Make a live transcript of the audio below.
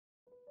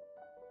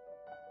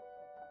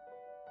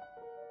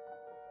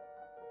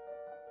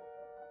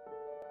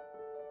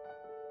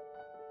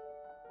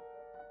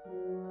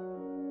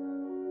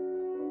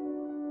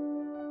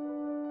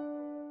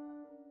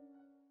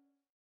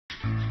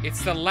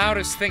It's the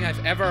loudest thing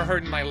I've ever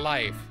heard in my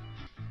life.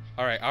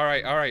 Alright,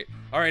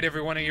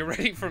 everyone, are you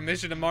ready for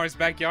Mission to Mars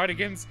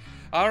Backyardigans?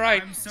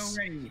 Alright. I'm so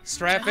ready.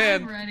 Strap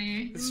in. I'm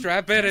ready.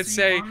 Strap in and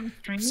say,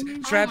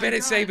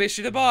 say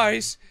Mission to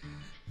Mars.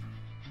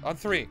 On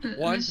 3.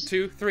 1,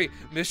 2, 3.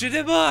 Mission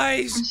to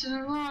Mars! Mission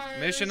to Mars!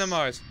 Mission to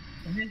Mars.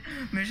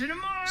 Mission to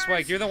Mars!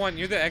 Swag, you're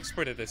the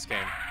expert at this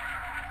game.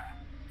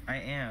 I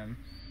am.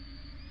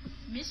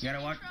 You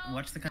gotta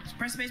watch the cuts.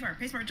 Press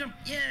spacebar, jump!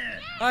 Yeah!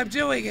 I'm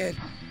doing it!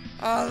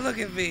 Oh, look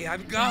at me,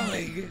 I'm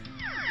going!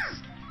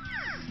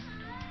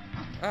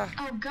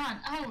 Oh god,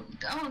 oh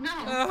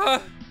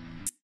no!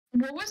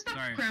 What was the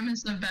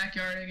premise of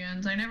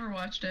Backyardigans? I never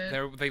watched it.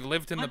 They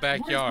lived in the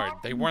backyard.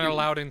 They weren't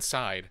allowed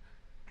inside.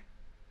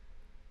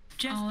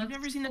 Jess, I've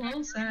never seen the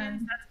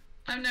Backyardigans.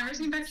 I've never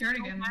seen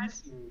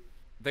Backyardigans.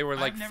 They were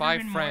like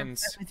 5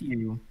 friends.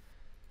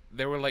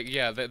 They were like,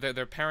 yeah,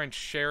 their parents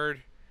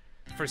shared,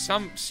 for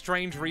some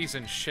strange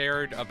reason,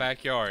 shared a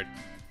backyard.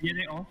 Yeah,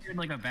 they all shared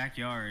like a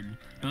backyard.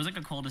 It was like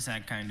a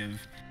cul-de-sac kind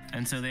of.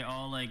 And so they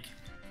all like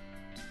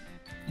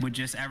would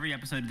just, every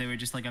episode they would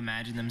just like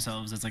imagine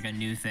themselves as like a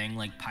new thing,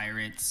 like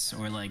pirates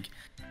or like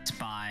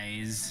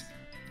spies.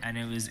 And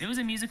it was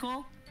a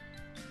musical.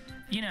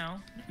 You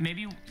know,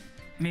 maybe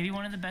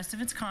one of the best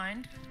of its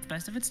kind,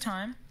 best of its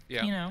time.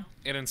 Yeah. You know.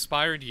 It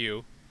inspired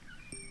you.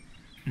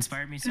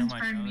 Inspired me so much.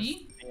 Inspired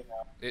me?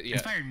 Yeah.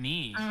 Inspired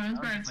me. Oh,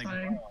 inspired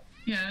Slide.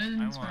 Yeah, it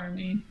inspired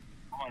me.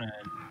 I want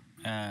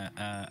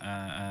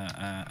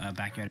a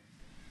backyard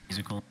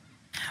musical.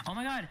 Oh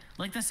my god,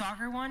 like the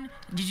soccer one.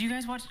 Did you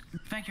guys watch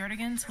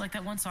Backyardigans? Like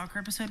that one soccer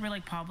episode where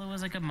like Pablo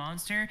was like a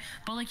monster,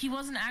 but like he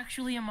wasn't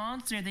actually a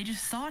monster. They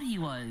just thought he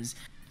was,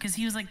 because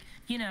he was like,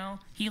 you know,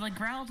 he like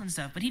growled and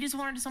stuff, but he just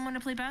wanted someone to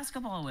play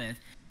basketball with.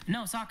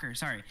 No, soccer,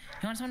 sorry.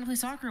 He wanted someone to play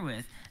soccer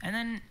with. And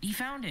then he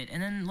found it.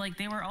 And then, like,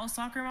 they were all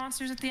soccer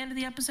monsters at the end of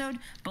the episode,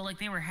 but, like,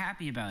 they were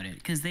happy about it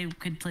because they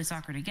could play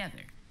soccer together.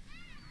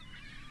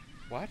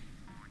 What?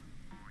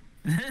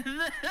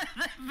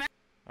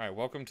 Alright,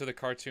 welcome to the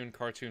Cartoon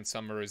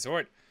Summer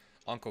Resort.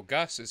 Uncle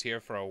Gus is here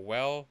for a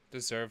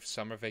well-deserved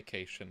summer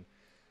vacation.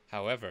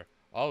 However,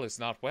 all is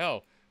not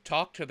well.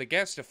 Talk to the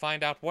guest to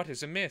find out what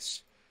is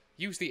amiss.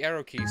 Use the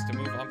arrow keys to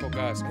move Uncle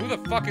Gus. Who the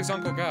fuck is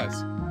Uncle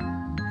Gus?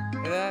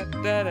 You're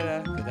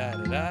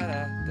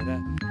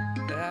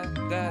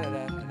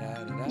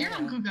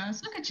Uncle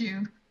Gus, look at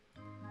you.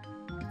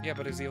 Yeah,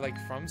 but is he like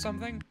from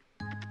something?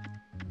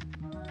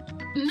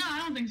 No,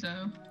 I don't think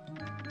so.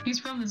 He's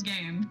from this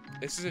game.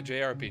 This is a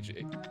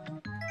JRPG.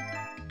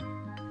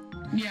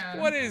 Yeah.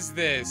 What is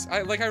this? I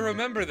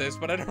remember this,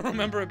 but I don't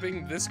remember it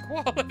being this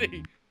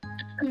quality.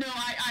 No,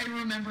 I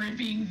remember it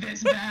being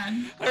this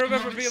bad. I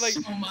remember being like,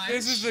 so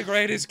this is the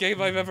greatest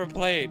game I've ever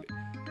played.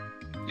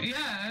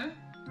 Yeah.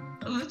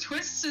 The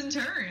twists and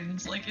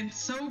turns, like, it's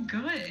so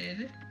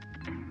good.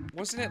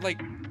 Wasn't it,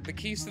 like, the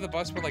keys to the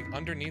bus were, like,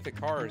 underneath a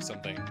car or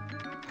something?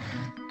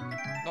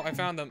 No, I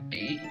found them.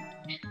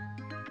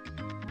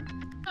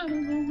 I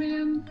don't know,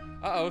 man.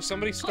 Uh-oh,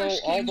 somebody stole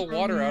all the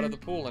water out of the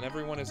pool and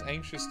everyone is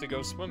anxious to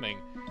go swimming.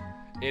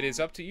 It is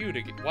up to you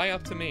to get— Why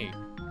up to me?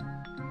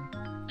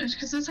 It's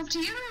because it's up to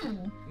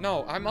you.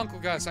 No, I'm Uncle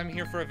Gus. I'm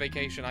here for a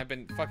vacation. I've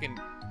been fucking...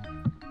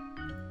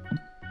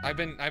 I've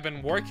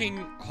been working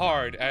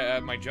hard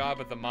at my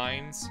job at the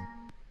mines,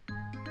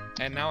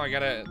 and now I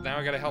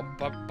gotta help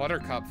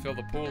Buttercup fill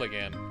the pool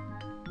again.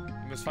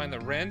 You must find the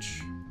wrench.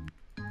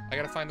 I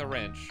gotta find the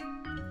wrench.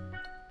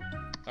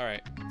 All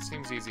right,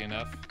 seems easy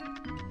enough.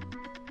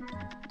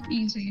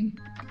 Easy.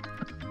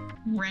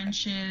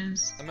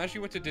 Wrenches. Imagine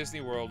you went to Disney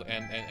World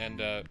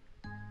and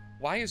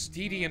why is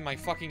Dee Dee in my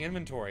fucking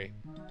inventory?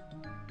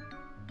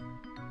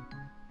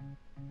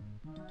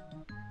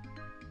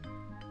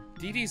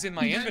 Dee Dee's in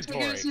my inventory.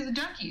 You gotta take her to the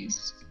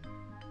duckies.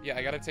 Yeah,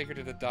 I gotta take her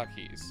to the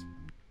duckies.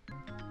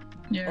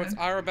 Yeah. Oh, it's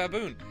Ira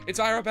Baboon. It's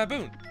Ira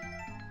Baboon.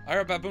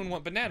 Ira Baboon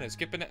want bananas.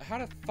 Get banana. How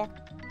the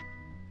fuck?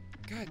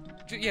 God.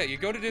 Yeah, you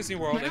go to Disney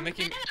World and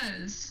Mickey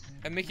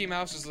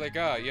Mouse is like,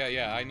 oh,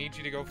 yeah, I need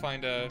you to go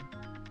find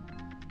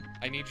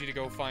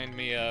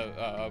me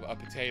a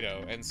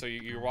potato. And so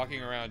you're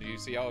walking around and you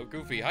see, oh,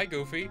 Goofy. Hi,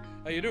 Goofy.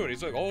 How you doing?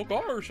 He's like, oh,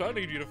 gosh, I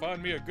need you to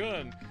find me a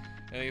gun.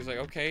 And he's like,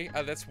 okay,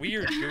 that's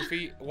weird,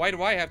 Goofy. Why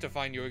do I have to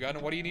find you a gun?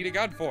 And what do you need a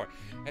gun for?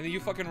 And then you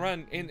fucking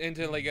run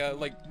into like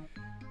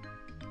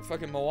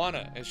fucking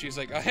Moana. And she's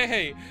like,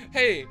 hey,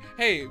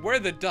 where are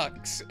the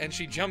ducks? And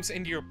she jumps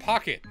into your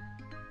pocket.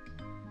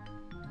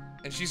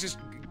 And she's just,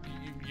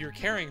 you're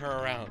carrying her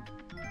around.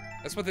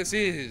 That's what this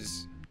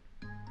is.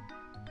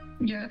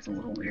 Yeah, it's a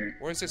little weird.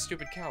 Where's this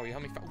stupid cow? You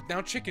help me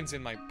now chicken's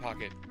in my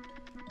pocket.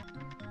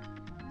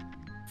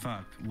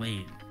 Fuck,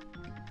 wait.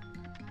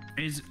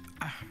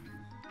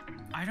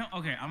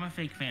 Okay, I'm a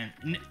fake fan.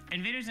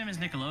 Invader Zim is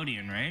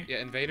Nickelodeon, right? Yeah,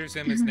 Invader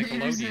Zim is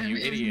Nickelodeon, you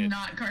idiot. Is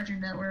not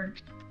Cartoon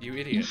Network. You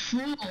idiot. You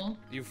fool.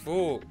 You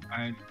fool.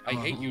 I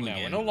hate you now.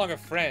 We're no longer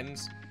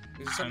friends.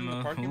 Is there something in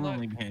the parking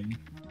lot?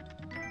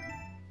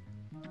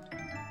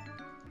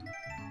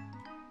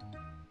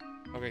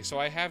 Okay, so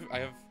I have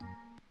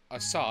a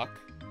sock.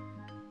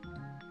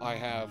 I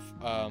have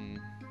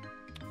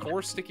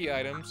 4 sticky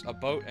items, a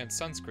boat, and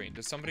sunscreen.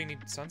 Does somebody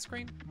need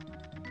sunscreen?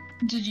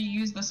 Did you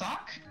use the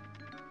sock?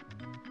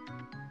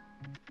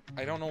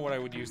 I don't know what I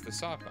would use the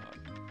sock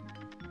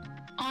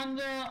on.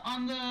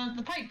 On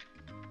the pipe.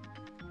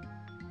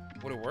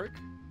 Would it work?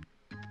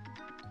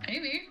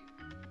 Maybe.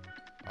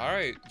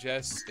 Alright,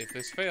 Jess, if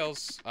this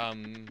fails,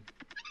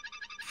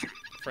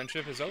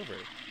 friendship is over.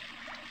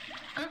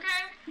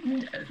 Okay.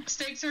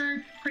 Stakes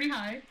are pretty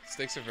high.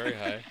 Stakes are very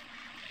high.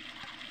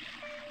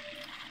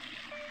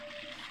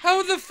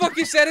 How the fuck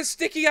is that a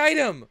sticky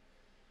item?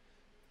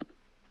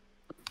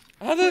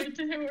 How the... Wait,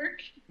 did it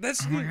work?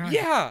 That's... Oh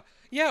yeah!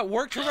 Yeah, it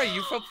worked, hooray!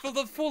 You fulfilled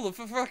the full of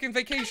a fucking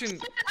vacation.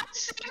 I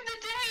saved the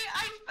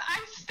day! I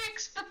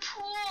fixed the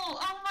pool!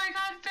 Oh my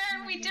god,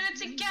 Baron, we did it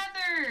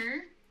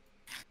together!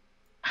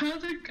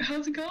 How's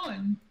it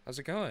going? How's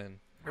it going?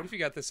 What if you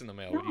got this in the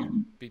mail? Would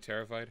you be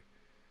terrified?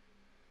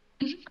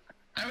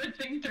 I would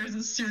think there's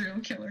a serial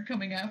killer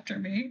coming after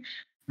me.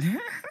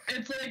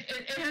 It's like,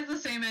 it has the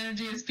same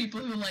energy as people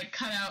who, like,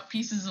 cut out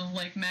pieces of,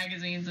 like,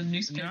 magazines and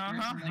newspapers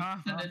and, like,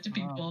 send it to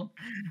people.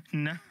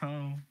 No.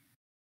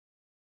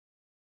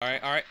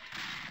 Alright.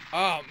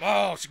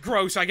 Oh, it's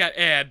gross. I got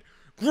Ed.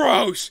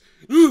 Gross!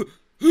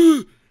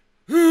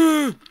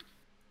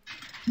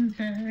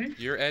 Okay.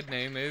 Your Ed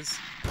name is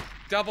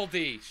Double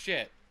D.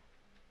 Shit.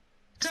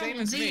 Same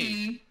as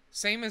me.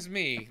 Same as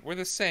me. We're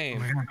the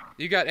same. Oh,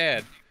 You got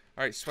Ed.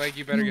 Alright, Swag,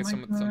 you better get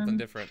something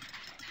different.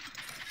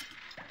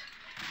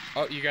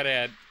 Oh, you got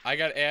Ed. I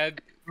got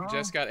Ed. Oh.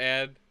 Jess got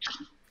Ed.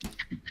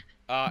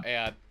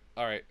 Ed.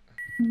 Alright.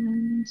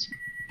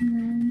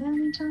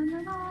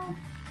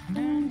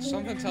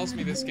 Something tells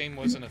me this game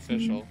wasn't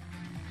official.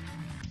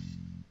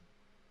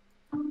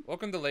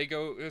 Welcome to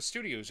LEGO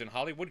Studios in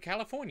Hollywood,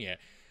 California.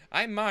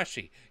 I'm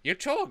Marshy, your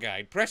tour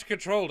guide. Press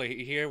control to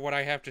hear what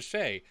I have to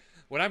say.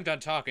 When I'm done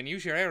talking,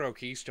 use your arrow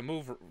keys to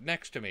move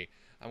next to me.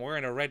 I'm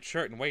wearing a red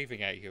shirt and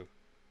waving at you.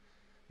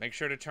 Make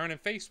sure to turn and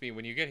face me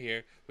when you get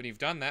here. When you've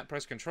done that,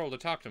 press control to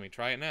talk to me.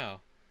 Try it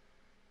now.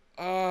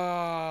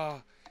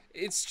 Oh,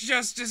 it's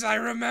just as I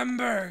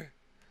remember.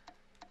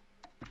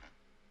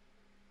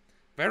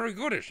 Very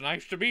good, it's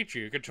nice to meet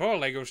you. You can tour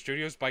LEGO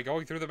Studios by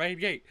going through the main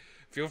gate.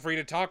 Feel free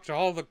to talk to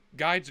all the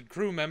guides and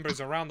crew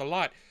members around the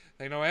lot.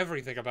 They know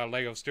everything about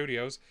LEGO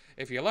Studios.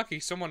 If you're lucky,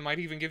 someone might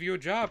even give you a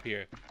job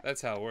here.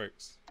 That's how it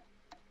works.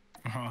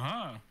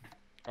 Uh-huh.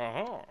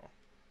 Uh-huh.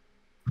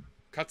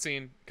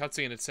 Cutscene,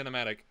 it's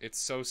cinematic. It's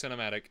so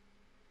cinematic.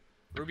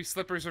 Ruby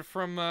slippers are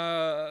from,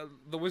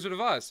 The Wizard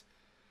of Oz.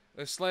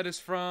 The sled is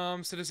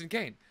from Citizen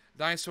Kane.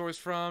 Dinosaur is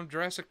from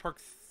Jurassic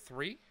Park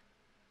 3?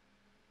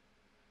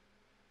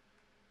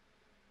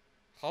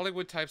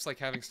 Hollywood types like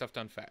having stuff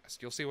done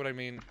fast. You'll see what I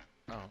mean.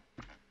 Oh.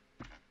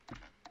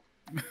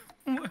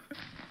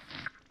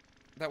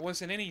 That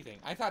wasn't anything.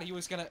 I thought he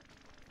was gonna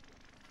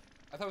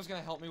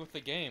help me with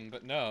the game,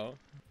 but no.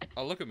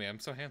 Oh, look at me. I'm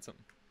so handsome.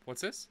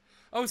 What's this?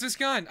 Oh, it's his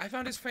gun. I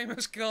found his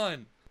famous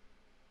gun.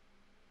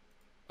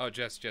 Oh,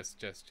 Jess,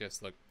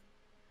 look.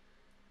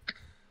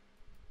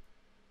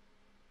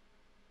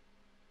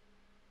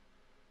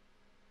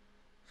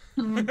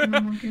 I'm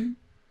looking.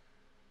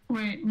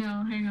 Wait,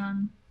 no, hang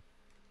on.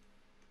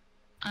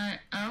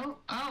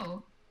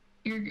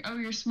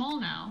 You're small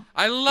now.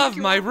 I love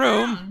my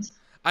room. Around.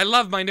 I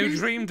love my new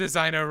dream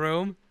designer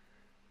room.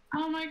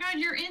 Oh my god,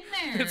 you're in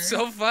there. It's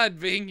so fun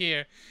being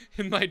here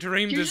in my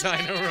dream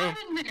designer room.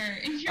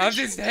 I'm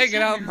just dream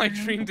hanging out in my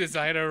designer dream room.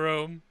 designer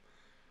room.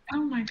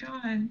 Oh my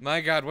god.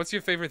 My god, what's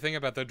your favorite thing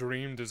about the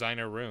dream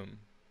designer room?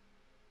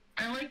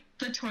 I like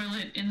the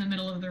toilet in the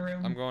middle of the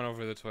room. I'm going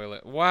over the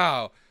toilet.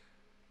 Wow.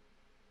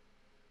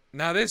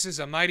 Now this is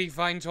a mighty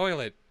fine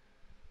toilet.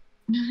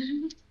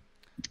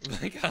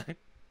 My god.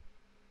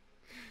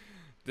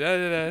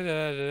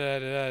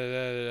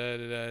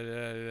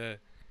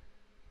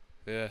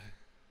 Yeah.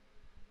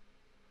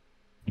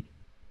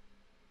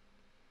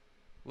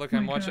 Look,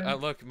 I'm watching.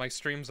 Look, my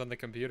stream's on the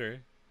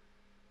computer.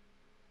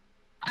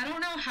 I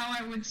don't know how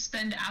I would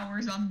spend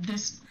hours on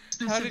this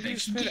specific How did you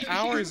spend game.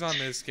 hours on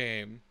this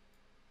game?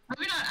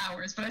 Maybe not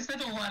hours, but I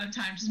spent a lot of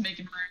time just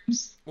making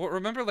rooms. Well,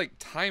 remember, like,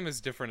 time is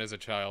different as a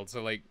child,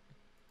 so, like...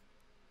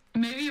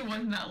 Maybe it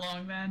wasn't that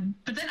long then.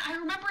 But then I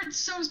remember it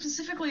so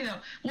specifically, though.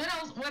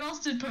 What else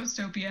did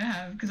Postopia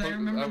have? Because I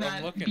remember that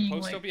I'm looking. being,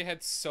 Postopia like...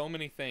 had so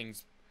many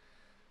things.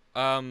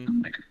 Oh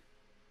my god.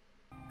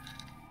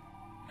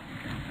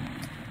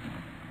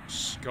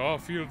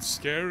 Scarfield's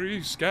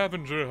Scary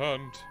Scavenger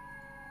Hunt.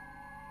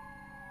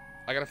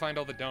 I gotta find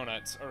all the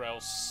donuts, or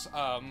else,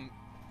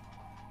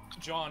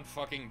 John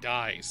fucking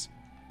dies.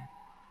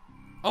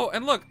 Oh,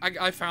 and look,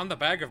 I found the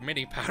bag of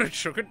mini powdered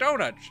sugar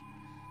donuts.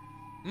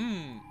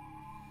 Mmm.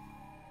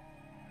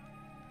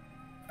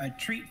 A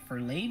treat for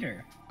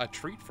later. A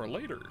treat for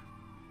later.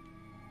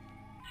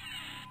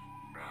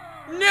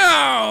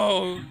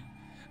 No!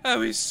 I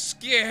was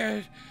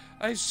scared.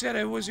 I said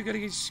I wasn't gonna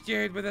get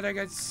scared, but then I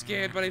got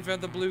scared, but I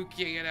found the blue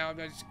key and now I'm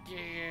not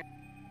scared.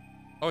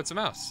 Oh, it's a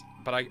mouse,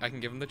 but I can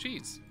give him the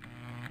cheese.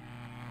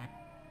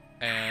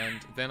 And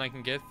then I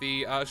can get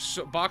the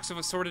box of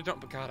assorted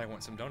donuts. But God, I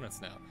want some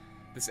donuts now.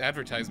 This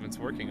advertisement's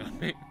working on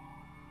me.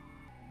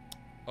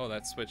 Oh,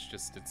 that switch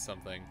just did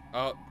something.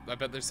 Oh, I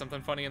bet there's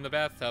something funny in the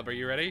bathtub. Are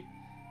you ready?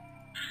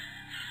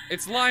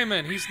 It's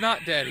Lyman! He's not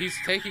dead. He's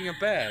taking a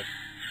bed.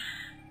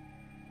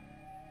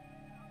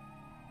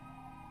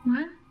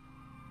 What?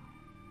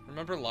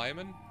 Remember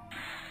Lyman?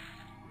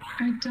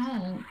 I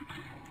don't.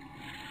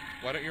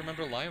 Why don't you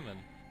remember Lyman?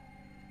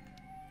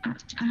 I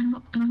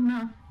don't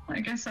know. I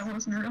guess that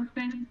wasn't a real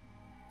thing.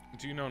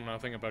 Do you know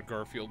nothing about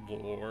Garfield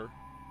lore?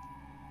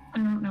 I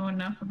don't know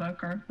enough about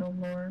Garfield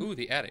lore. Ooh,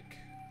 the attic.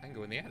 I can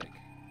go in the attic.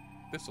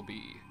 This'll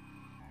be...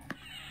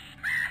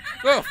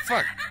 Oh,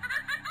 fuck!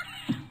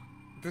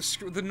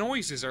 The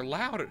noises are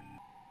louder.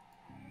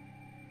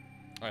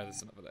 Alright,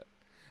 that's enough of that.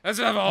 That's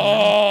enough of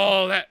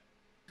all that!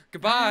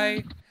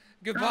 Goodbye!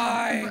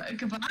 Goodbye!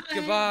 Goodbye!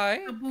 Goodbye!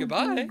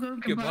 Goodbye! Goodbye!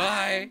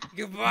 Goodbye!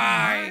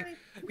 Goodbye!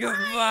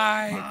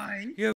 Goodbye!